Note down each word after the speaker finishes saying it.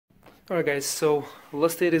Alright guys, so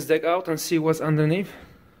let's take this deck out and see what's underneath.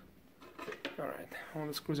 Alright, all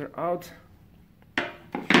the screws are out.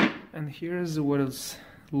 And here's what it's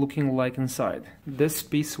looking like inside. This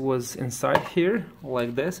piece was inside here,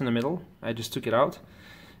 like this, in the middle. I just took it out.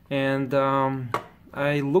 And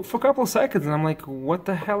I looked for a couple of seconds and I'm like, what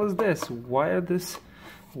the hell is this? Why are these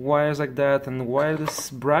wires like that? And why are these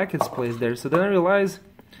brackets placed there? So then I realized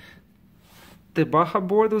the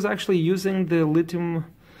Bajaboard was actually using the lithium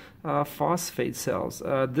phosphate cells.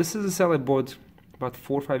 This is a cell I bought about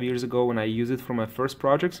 4 or 5 years ago when I used it for my first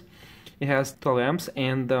projects. It has 12 amps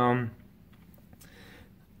and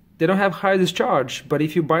they don't have high discharge, but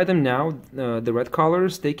if you buy them now, the red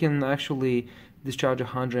colors, they can actually discharge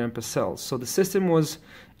 100 amp cells. So the system was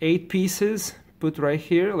 8 pieces put right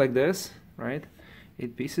here like this, right?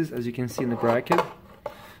 8 pieces, as you can see in the bracket.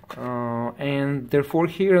 And they're 4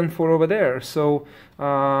 here and 4 over there. So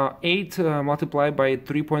 8 multiplied by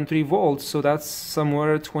 3.3 volts, so that's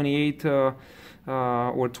somewhere 28 or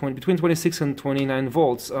between 26 and 29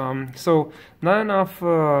 volts. So not enough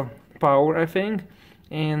power, I think,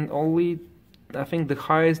 and only, I think the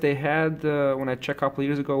highest they had when I checked a couple of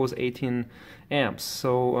years ago was 18 amps.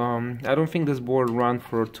 So I don't think this board ran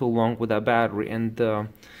for too long with that battery, and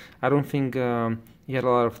I don't think you had a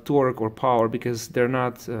lot of torque or power because they're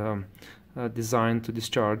not designed to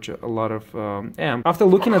discharge a lot of amp. After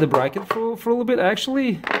looking at the bracket for a little bit,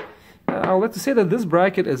 actually, I would like to say that this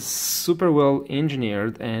bracket is super well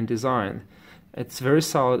engineered and designed. It's very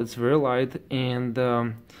solid, it's very light, and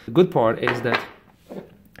the good part is that, I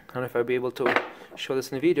don't know if I'll be able to show this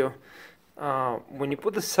in the video, when you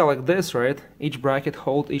put the cell like this, right, each bracket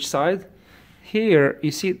holds each side. Here,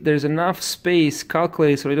 you see there's enough space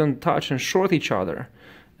calculated so they don't touch and short each other.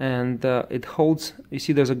 And it holds, you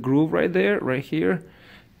see there's a groove right there, right here.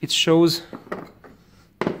 It shows,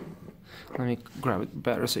 let me grab it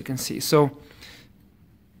better so you can see. So,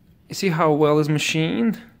 you see how well it's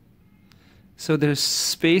machined? So there's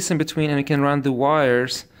space in between and you can run the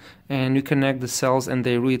wires and you connect the cells and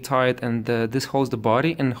they're really tight, and this holds the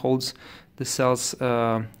body and holds the cells,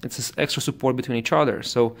 it's this extra support between each other.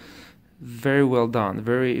 So, very well done,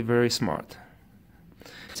 very, very smart.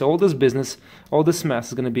 So all this business, all this mess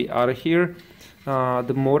is going to be out of here.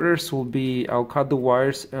 The motors will be, I'll cut the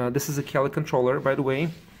wires. This is a Kelly controller, by the way.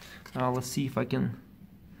 Let's see if I can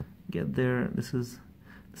get there. This is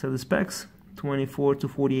the specs, 24 to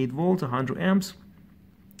 48 volts, 100 amps.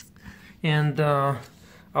 And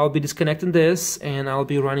I'll be disconnecting this and I'll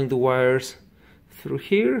be running the wires through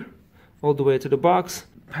here all the way to the box.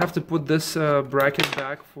 Have to put this bracket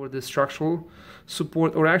back for the structural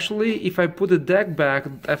support, or actually if I put the deck back,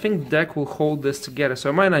 I think the deck will hold this together, so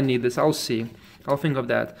I might not need this. I'll see, I'll think of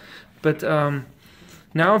that. But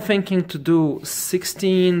now I'm thinking to do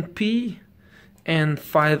 16P and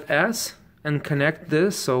 5S and connect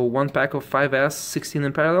this, so one pack of 5S 16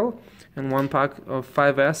 in parallel and one pack of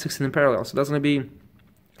 5S 16 in parallel, so that's going to be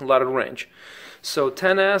a lot of range. So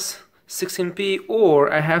 10S 16P,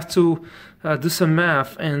 or I have to do some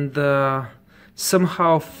math and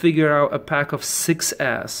somehow figure out a pack of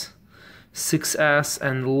 6S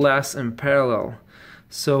and less in parallel.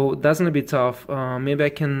 So that's gonna be tough. Maybe I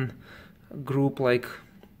can group like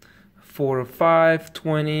 4 or 5,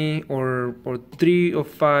 20, or 3 or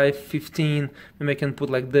 5, 15. Maybe I can put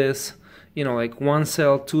like this, you know, like 1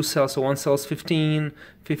 cell, 2 cells, so 1 cell is 15,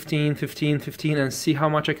 15, 15, 15, and see how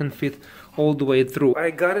much I can fit all the way through. I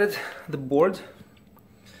got it, the board.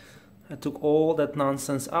 I took all that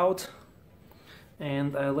nonsense out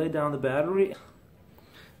and I laid down the battery.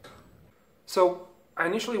 So I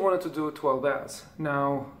initially wanted to do 12S.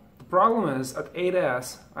 Now the problem is at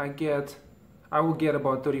 8S I will get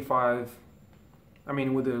about 35. I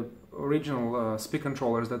mean, with the original speed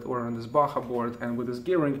controllers that were on this Bajaboard and with this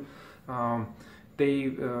gearing,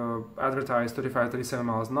 they advertised 35-37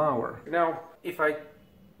 miles an hour. Now if I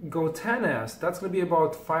go 10S, that's going to be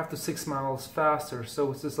about 5 to 6 miles faster.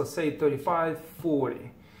 So it's just, let's say 35,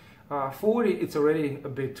 40. 40, it's already a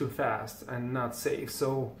bit too fast and not safe.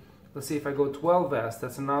 So let's see if I go 12S,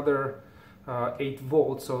 that's another 8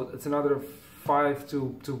 volts. So it's another 5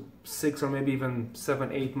 to 6 or maybe even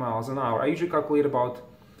 7, 8 miles an hour. I usually calculate about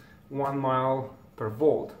 1 mile per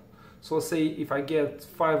volt. So let's say if I get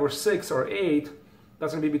 5 or 6 or 8,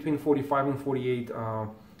 that's going to be between 45 and 48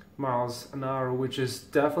 miles an hour, which is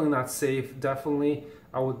definitely not safe. Definitely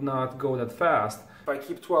I would not go that fast. If I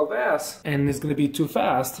keep 12S and it's going to be too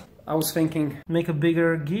fast, I was thinking make a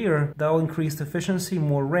bigger gear. That will increase the efficiency,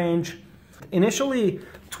 more range. Initially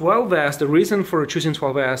 12S, the reason for choosing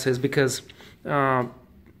 12S is because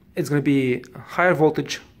it's going to be higher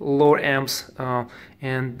voltage, lower amps,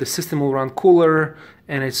 and the system will run cooler,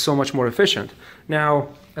 and it's so much more efficient. Now,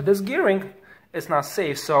 at this gearing, it's not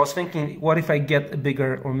safe, so I was thinking, what if I get a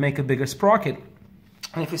bigger or make a bigger sprocket?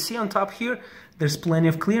 And if you see on top here, there's plenty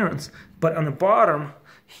of clearance, but on the bottom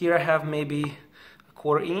here I have maybe a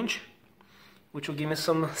 1/4 inch, which will give me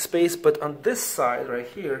some space. But on this side right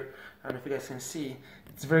here, I don't know if you guys can see,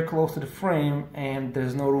 it's very close to the frame and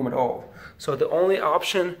there's no room at all. So the only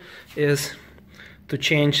option is to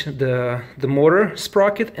change the motor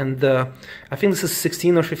sprocket, and I think this is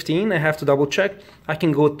 16 or 15, I have to double check. I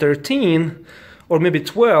can go 13 or maybe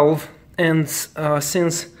 12, and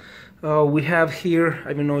since we have here,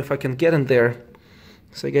 I don't know if I can get in there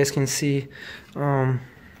so you guys can see.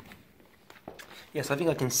 Yes, I think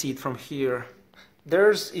I can see it from here.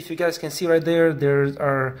 There's, if you guys can see right there, there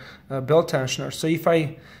are belt tensioners. So if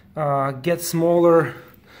I get smaller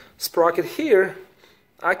sprocket here,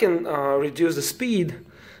 I can reduce the speed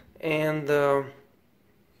and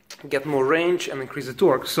get more range and increase the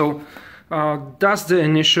torque. So that's the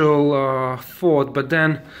initial thought. But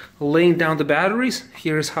then laying down the batteries,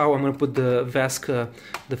 here's how I'm going to put the VESC,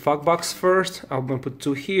 the fog box first. I'm going to put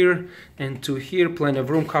 2 here and 2 here, plenty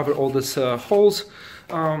of room, cover all these holes.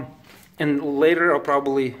 And later I'll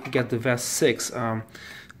probably get the VESC 6.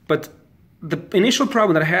 But the initial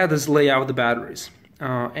problem that I had is lay out the batteries.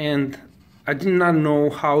 And I did not know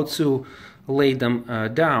how to lay them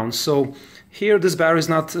down. So here this battery is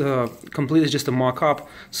not completely just a mock-up.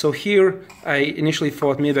 So here I initially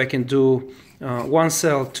thought maybe I can do 1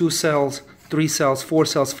 cell, 2 cells, 3 cells, 4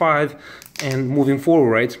 cells, 5, and moving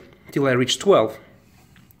forward, right, till I reach 12.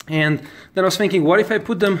 And then I was thinking, what if I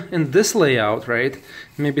put them in this layout, right?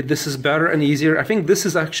 Maybe this is better and easier. I think this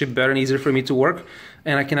is actually better and easier for me to work,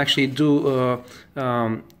 and I can actually do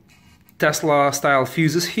Tesla style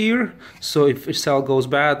fuses here. So if a cell goes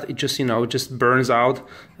bad, it just, it just burns out.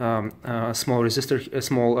 A small resistor, a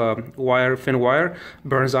small wire, thin wire,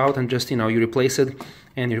 burns out, and just, you replace it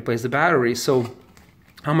and you replace the battery. So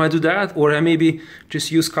I might do that, or I maybe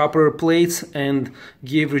just use copper plates and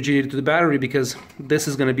give rigidity to the battery, because this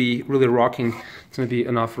is going to be really rocking. It's going to be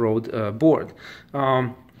an off-road board.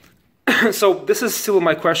 So this is still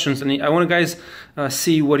my questions, and I want you guys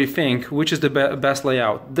see what you think. Which is the best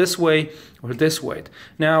layout, this way or this way?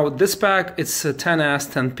 Now this pack, it's 10S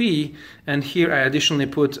 10P, and here I additionally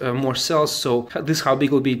put more cells. So this is how big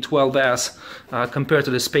it will be, 12S compared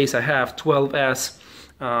to the space I have, 12S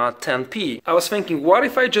 10P. I was thinking, what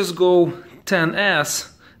if I just go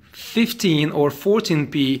 10S 15 or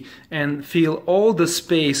 14P and fill all the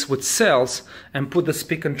space with cells and put the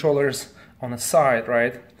speed controllers on the side,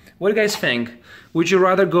 right? What do you guys think? Would you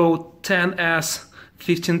rather go 10S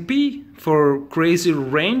 15P for crazy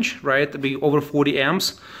range, right, to be over 40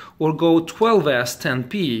 amps, or go 12S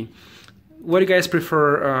 10P? What do you guys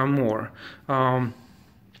prefer more?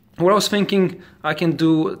 What I was thinking, I can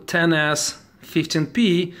do 10S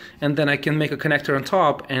 15P, and then I can make a connector on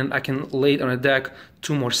top, and I can lay it on a deck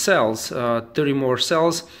 2 more cells, 30 more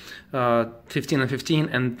cells, 15 and 15,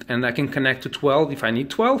 and I can connect to 12 if I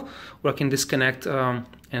need 12, or I can disconnect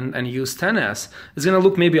and use 10S. It's gonna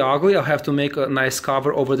look maybe ugly. I'll have to make a nice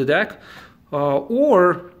cover over the deck,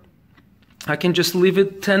 or I can just leave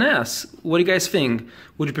it 10S. What do you guys think?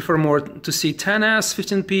 Would you prefer more to see 10S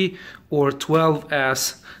 15P or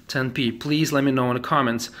 12S 10P? Please let me know in the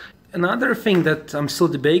comments. Another thing that I'm still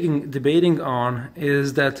debating on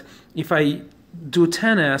is that if I do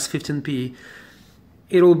 10S 15P,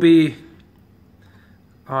 it'll be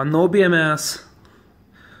no BMS.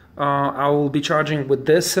 I will be charging with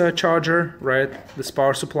this charger, right? This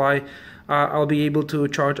power supply. I'll be able to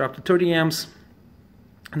charge up to 30 amps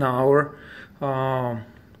an hour.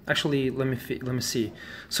 Actually, let me see.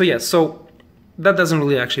 So yeah, so that doesn't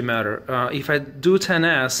really actually matter. If I do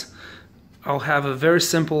 10S, I'll have a very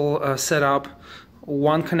simple setup,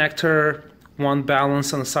 1 connector, 1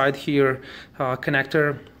 balance on the side here,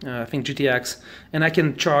 connector, I think GTX, and I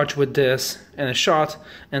can charge with this and a shot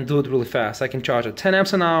and do it really fast. I can charge at 10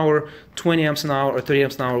 amps an hour, 20 amps an hour, or 30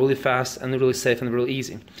 amps an hour really fast and really safe and really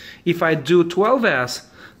easy. If I do 12S,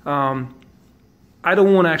 I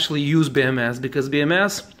don't want to actually use BMS, because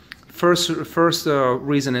BMS, first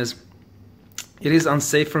reason is it is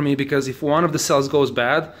unsafe for me, because if one of the cells goes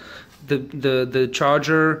bad, the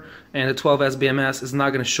charger and the 12S BMS is not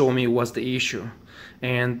going to show me what's the issue,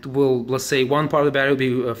 and let's say one part of the battery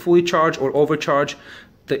will be fully charged or overcharged.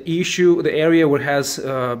 the area where it has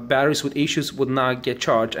batteries with issues would not get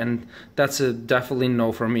charged, and that's a definitely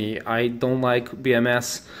no for me. I don't like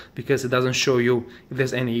BMS because it doesn't show you if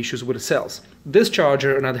there's any issues with the cells. This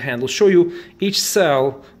charger, on the other hand, will show you each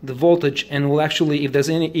cell, the voltage, and will actually, if there's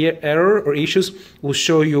any error or issues, will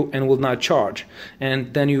show you and will not charge.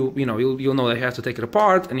 And then you'll know that you have to take it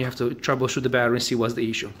apart and you have to troubleshoot the battery and see what's the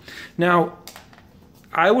issue. Now,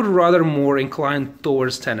 I would rather more incline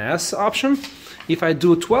towards 10S option. If I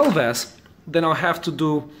do 12S, then I'll have to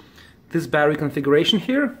do this battery configuration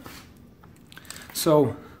here.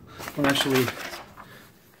 So I'll actually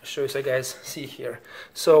show you so you guys see here.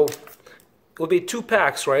 So it will be 2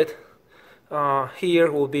 packs, right?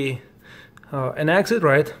 Here will be an exit,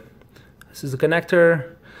 right? This is the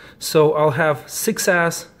connector. So I'll have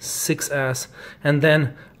 6S, 6S, and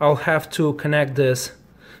then I'll have to connect this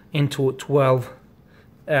into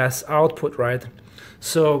 12S output, right?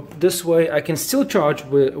 So this way I can still charge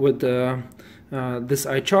with this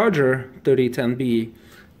iCharger 3010B,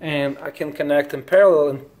 and I can connect in parallel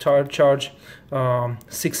and charge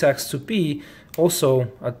 6X to P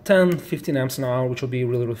also at 10-15 amps an hour, which will be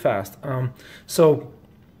really fast. So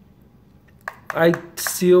I'm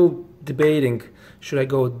still debating, should I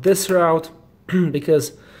go this route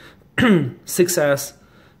because 6S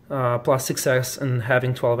plus 6S and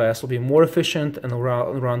having 12S will be more efficient and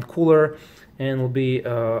run cooler, and will be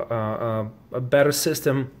a better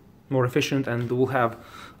system, more efficient, and will have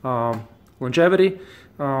longevity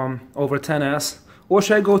over 10S. Or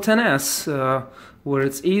should I go 10S, where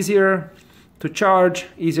it's easier to charge,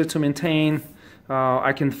 easier to maintain?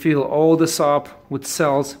 I can fill all this up with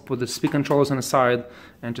cells, put the speed controllers on the side,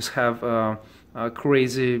 and just have a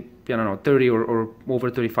crazy, I don't know, 30 or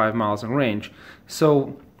over 35 miles in range.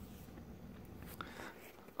 So,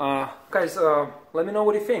 guys, let me know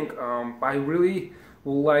what you think. I really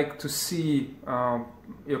would like to see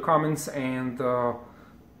your comments, and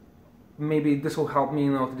maybe this will help me,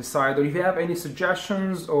 to decide. Or if you have any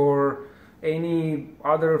suggestions or any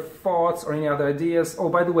other thoughts or any other ideas. Oh,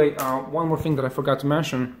 by the way, one more thing that I forgot to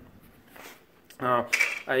mention.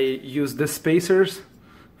 I use these spacers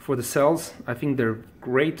for the cells. I think they're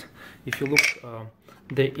great. If you look,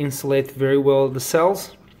 they insulate very well the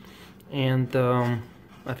cells, and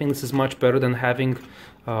I think this is much better than having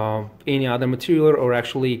any other material, or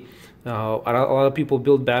actually a lot of people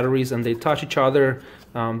build batteries and they touch each other.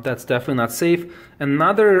 That's definitely not safe.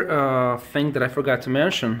 Another thing that I forgot to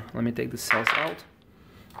mention, let me take the cells out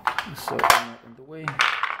so I'm not in the way.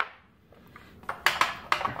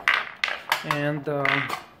 And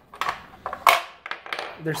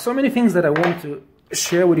there's so many things that I want to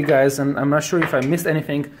share with you guys, and I'm not sure if I missed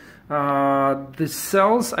anything. The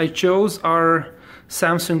cells I chose are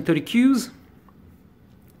Samsung 30Qs.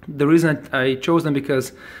 The reason I chose them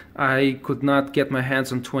because I could not get my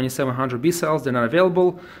hands on 2700B cells. They're not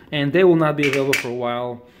available, and they will not be available for a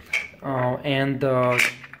while.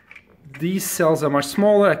 These cells are much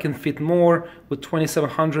smaller. I can fit more with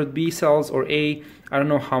 2700B cells or A. I don't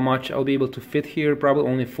know how much I'll be able to fit here, probably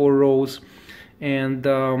only 4 rows. And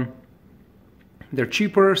they're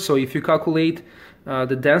cheaper, so if you calculate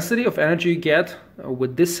the density of energy you get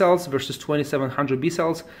with these cells versus 2700B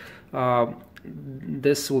cells,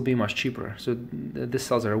 this will be much cheaper. So these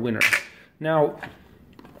cells are a winner. Now,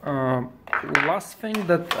 last thing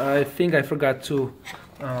that I think I forgot to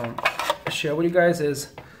share with you guys is,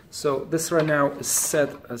 so this right now is set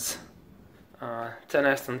as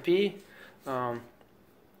 10S and P.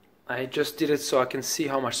 I just did it so I can see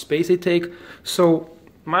how much space they take. So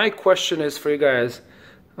my question is for you guys,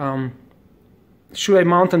 should I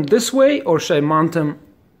mount them this way or should I mount them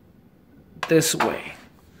this way?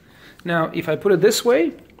 Now, if I put it this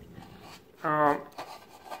way,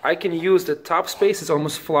 I can use the top space. It's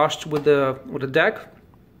almost flushed with the deck,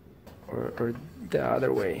 or the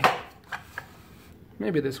other way.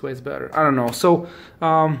 Maybe this way is better. I don't know. So,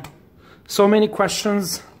 so many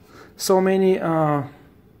questions, so many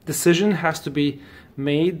decision has to be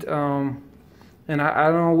made, and I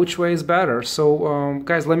don't know which way is better. So,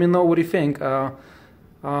 guys, let me know what you think.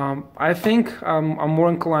 I think I'm more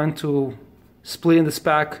inclined to splitting this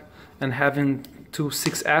pack and having 2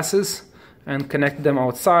 6S's and connect them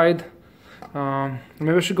outside.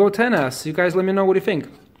 Maybe I should go 10S. You guys let me know what you think.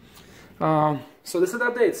 So this is the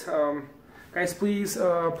updates. Guys, please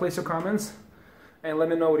place your comments and let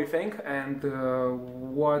me know what you think, and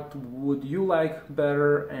what would you like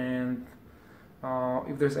better, and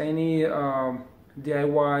if there's any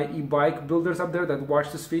DIY e-bike builders up there that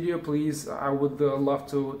watch this video, please, I would love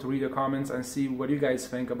to read your comments and see what you guys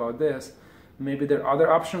think about this. Maybe there are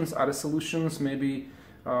other options, other solutions, maybe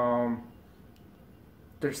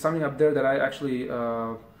there's something up there that I actually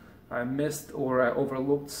I missed or I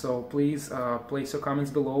overlooked, so please place your comments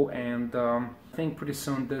below, and I think pretty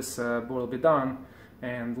soon this board will be done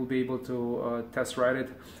and we'll be able to test ride it.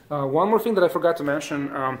 One more thing that I forgot to mention,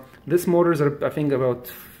 these motors are I think about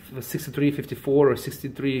 6354 or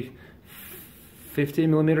 6350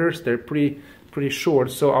 millimeters. They're pretty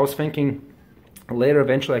short, so I was thinking later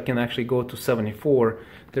eventually I can actually go to 74.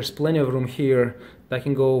 There's plenty of room here that I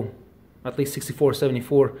can go at least 64,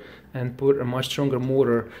 74 and put a much stronger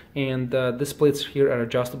motor, and these plates here are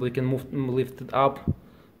adjustable. You can lift it up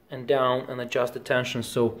and down and adjust the tension,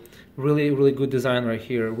 so really good design right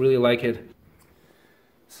here. Really like it.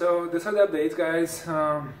 So these are the updates, guys.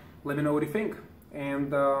 Let me know what you think,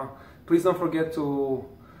 and please don't forget to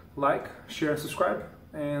like, share and subscribe,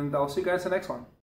 and I'll see you guys in the next one.